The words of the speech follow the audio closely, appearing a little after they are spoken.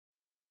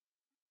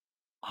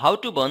How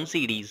to burn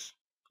CDs,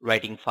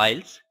 writing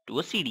files to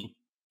a CD.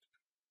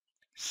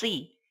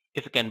 See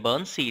if you can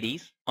burn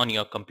CDs on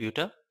your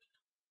computer.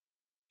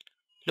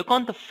 Look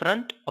on the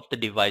front of the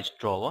device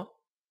drawer.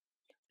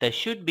 There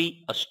should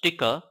be a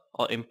sticker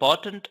or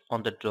important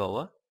on the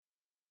drawer.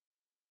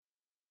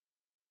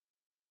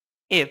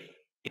 If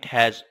it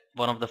has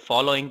one of the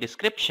following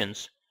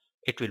descriptions,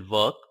 it will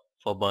work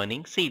for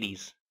burning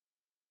CDs.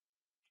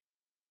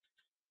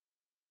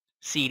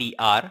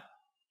 CDR,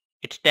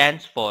 it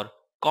stands for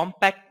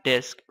Compact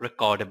Disc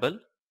Recordable.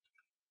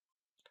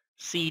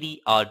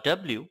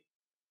 CDRW,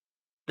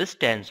 this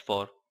stands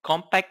for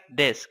Compact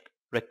Disc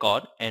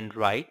Record and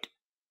Write.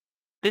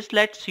 This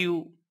lets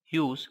you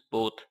use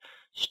both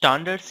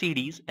standard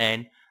CDs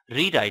and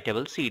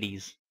rewritable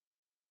CDs.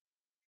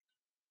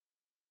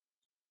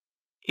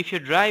 If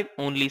your drive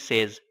only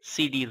says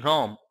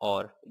CD-ROM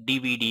or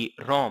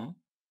DVD-ROM,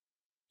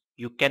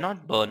 you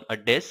cannot burn a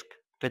disk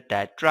with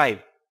that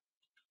drive.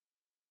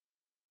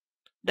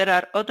 There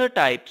are other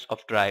types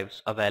of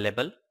drives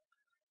available,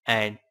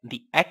 and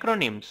the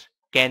acronyms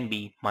can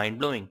be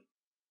mind-blowing.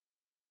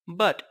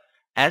 But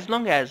as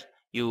long as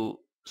you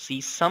see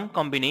some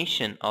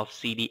combination of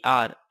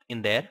CDR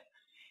in there,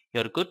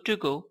 you're good to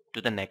go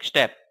to the next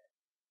step.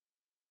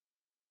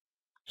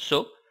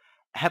 So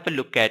have a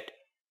look at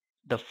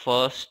the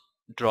first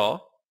draw,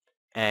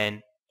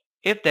 and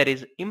if there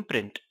is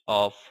imprint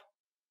of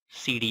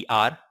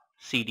CDR,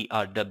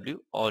 CDRW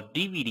or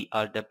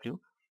DVD-RW,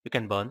 you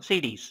can burn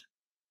CDs.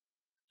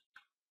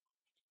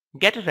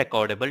 Get a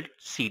recordable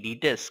CD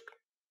disc.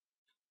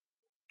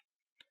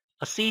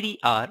 A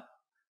CDR,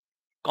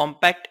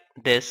 compact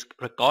disc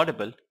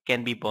recordable,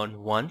 can be burned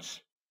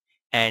once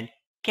and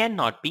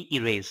cannot be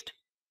erased.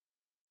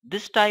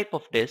 This type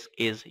of disc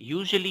is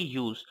usually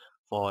used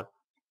for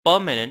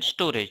permanent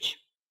storage.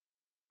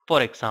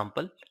 For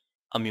example,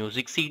 a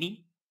music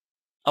CD,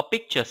 a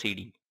picture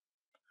CD,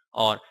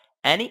 or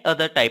any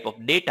other type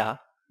of data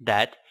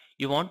that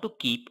you want to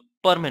keep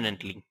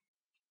permanently.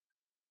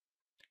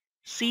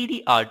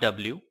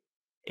 CDRW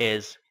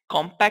is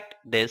compact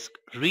disc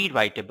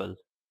rewritable,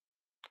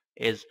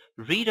 is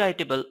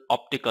rewritable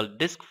optical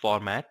disc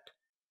format.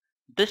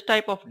 This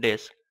type of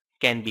disc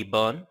can be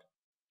burned,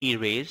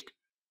 erased,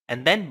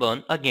 and then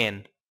burned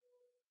again.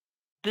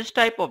 This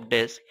type of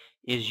disc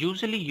is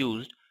usually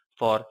used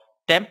for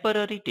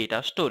temporary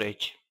data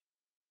storage.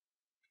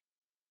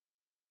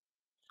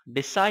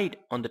 Decide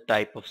on the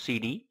type of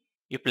CD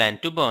you plan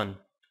to burn.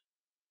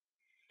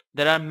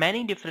 There are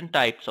many different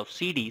types of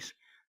CDs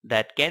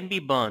that can be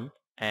burned,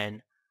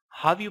 and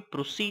how you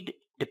proceed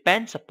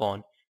depends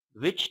upon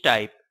which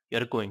type you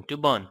are going to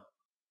burn.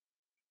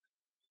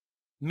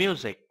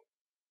 Music.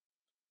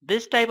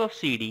 This type of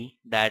CD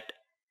that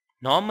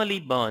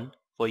normally burn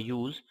for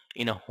use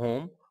in a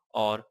home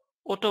or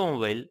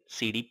automobile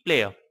CD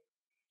player,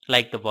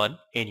 like the one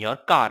in your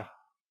car.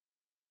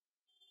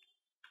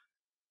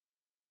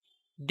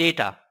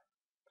 Data.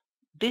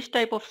 This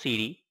type of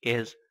CD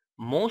is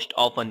most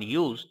often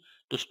used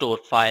to store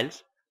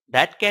files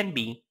that can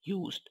be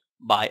used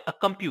by a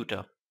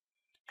computer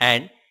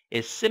and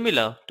is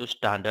similar to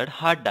standard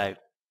hard drive.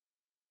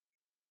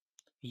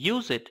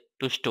 Use it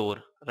to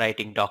store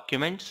writing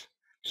documents,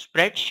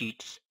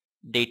 spreadsheets,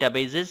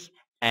 databases,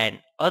 and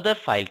other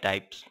file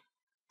types.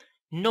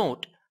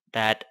 Note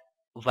that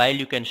while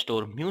you can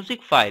store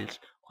music files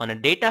on a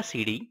data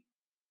CD,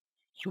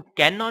 you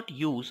cannot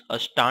use a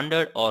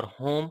standard or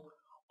home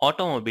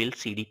automobile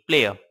CD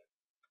player.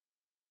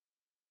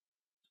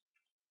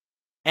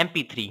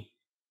 MP3.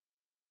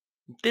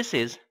 This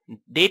is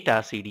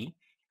data CD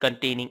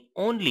containing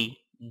only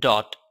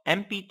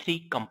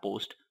 .mp3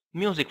 composed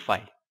music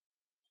file.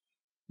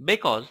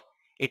 Because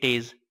it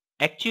is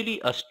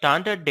actually a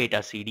standard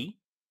data CD,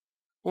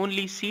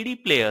 only CD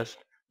players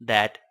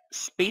that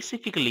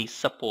specifically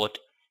support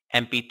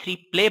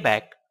MP3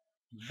 playback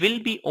will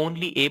be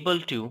only able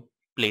to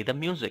play the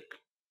music.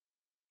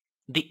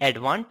 The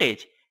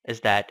advantage is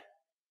that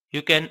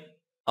you can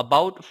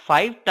about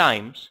 5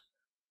 times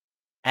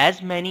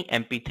as many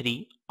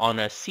MP3 on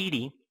a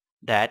CD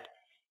that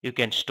you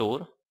can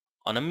store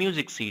on a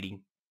music CD.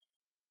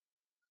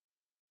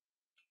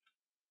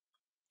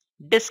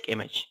 Disk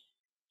image.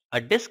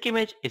 A disk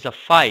image is a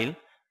file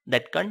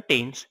that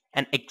contains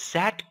an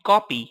exact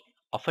copy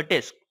of a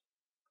disk.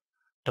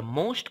 The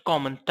most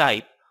common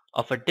type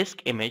of a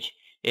disk image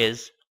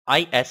is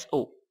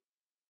ISO,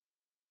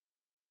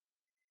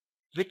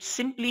 which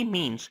simply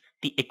means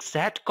the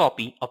exact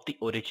copy of the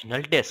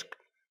original disk.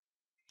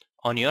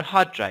 On your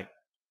hard drive,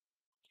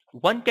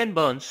 one can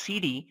burn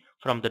CD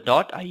from the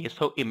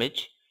 .iso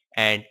image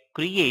and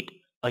create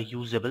a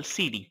usable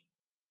CD.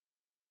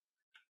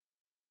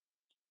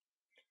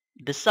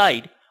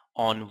 Decide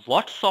on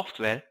what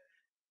software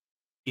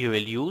you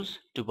will use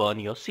to burn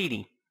your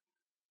CD.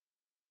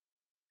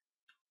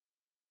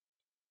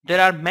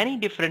 There are many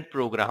different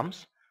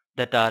programs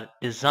that are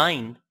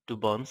designed to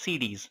burn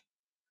CDs.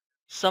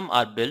 Some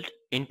are built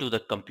into the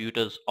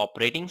computer's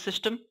operating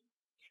system,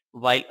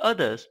 while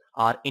others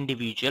are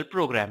individual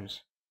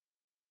programs.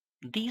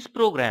 These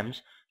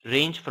programs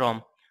range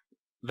from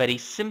very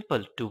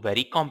simple to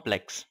very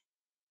complex.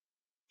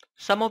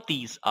 Some of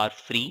these are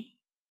free,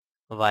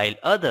 while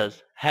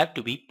others have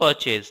to be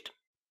purchased.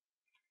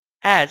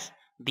 As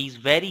these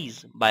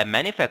varies by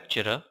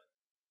manufacturer,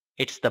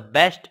 it's the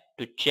best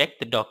to check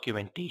the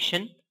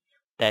documentation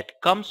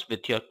that comes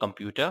with your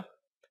computer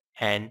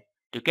and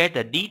to get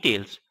the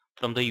details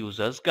from the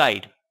user's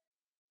guide.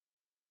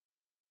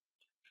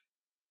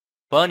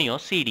 Burn your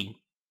CD.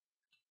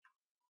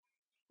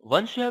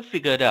 Once you have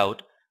figured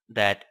out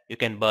that you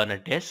can burn a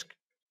disk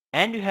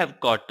and you have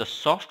got the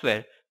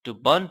software to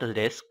burn the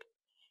disk,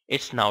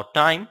 it's now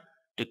time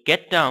to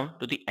get down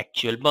to the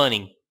actual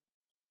burning.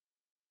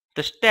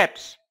 The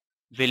steps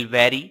will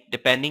vary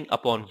depending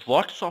upon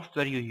what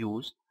software you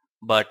use,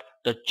 but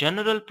the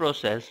general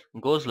process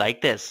goes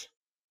like this.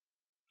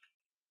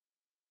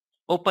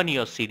 Open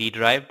your CD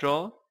drive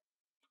drawer,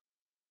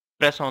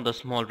 press on the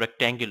small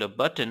rectangular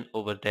button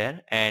over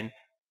there and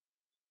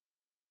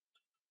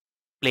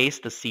place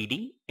the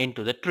CD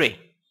into the tray.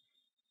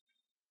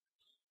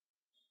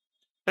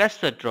 Press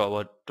the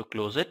drawer to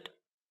close it.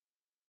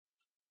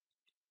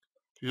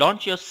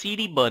 Launch your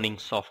CD burning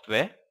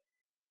software.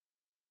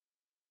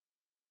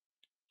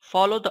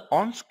 Follow the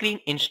on-screen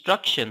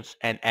instructions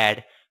and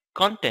add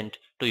content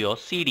to your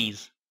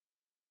CDs.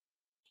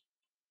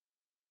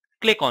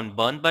 Click on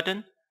Burn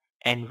button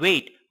and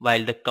wait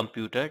while the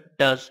computer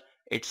does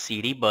its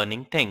CD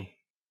burning thing.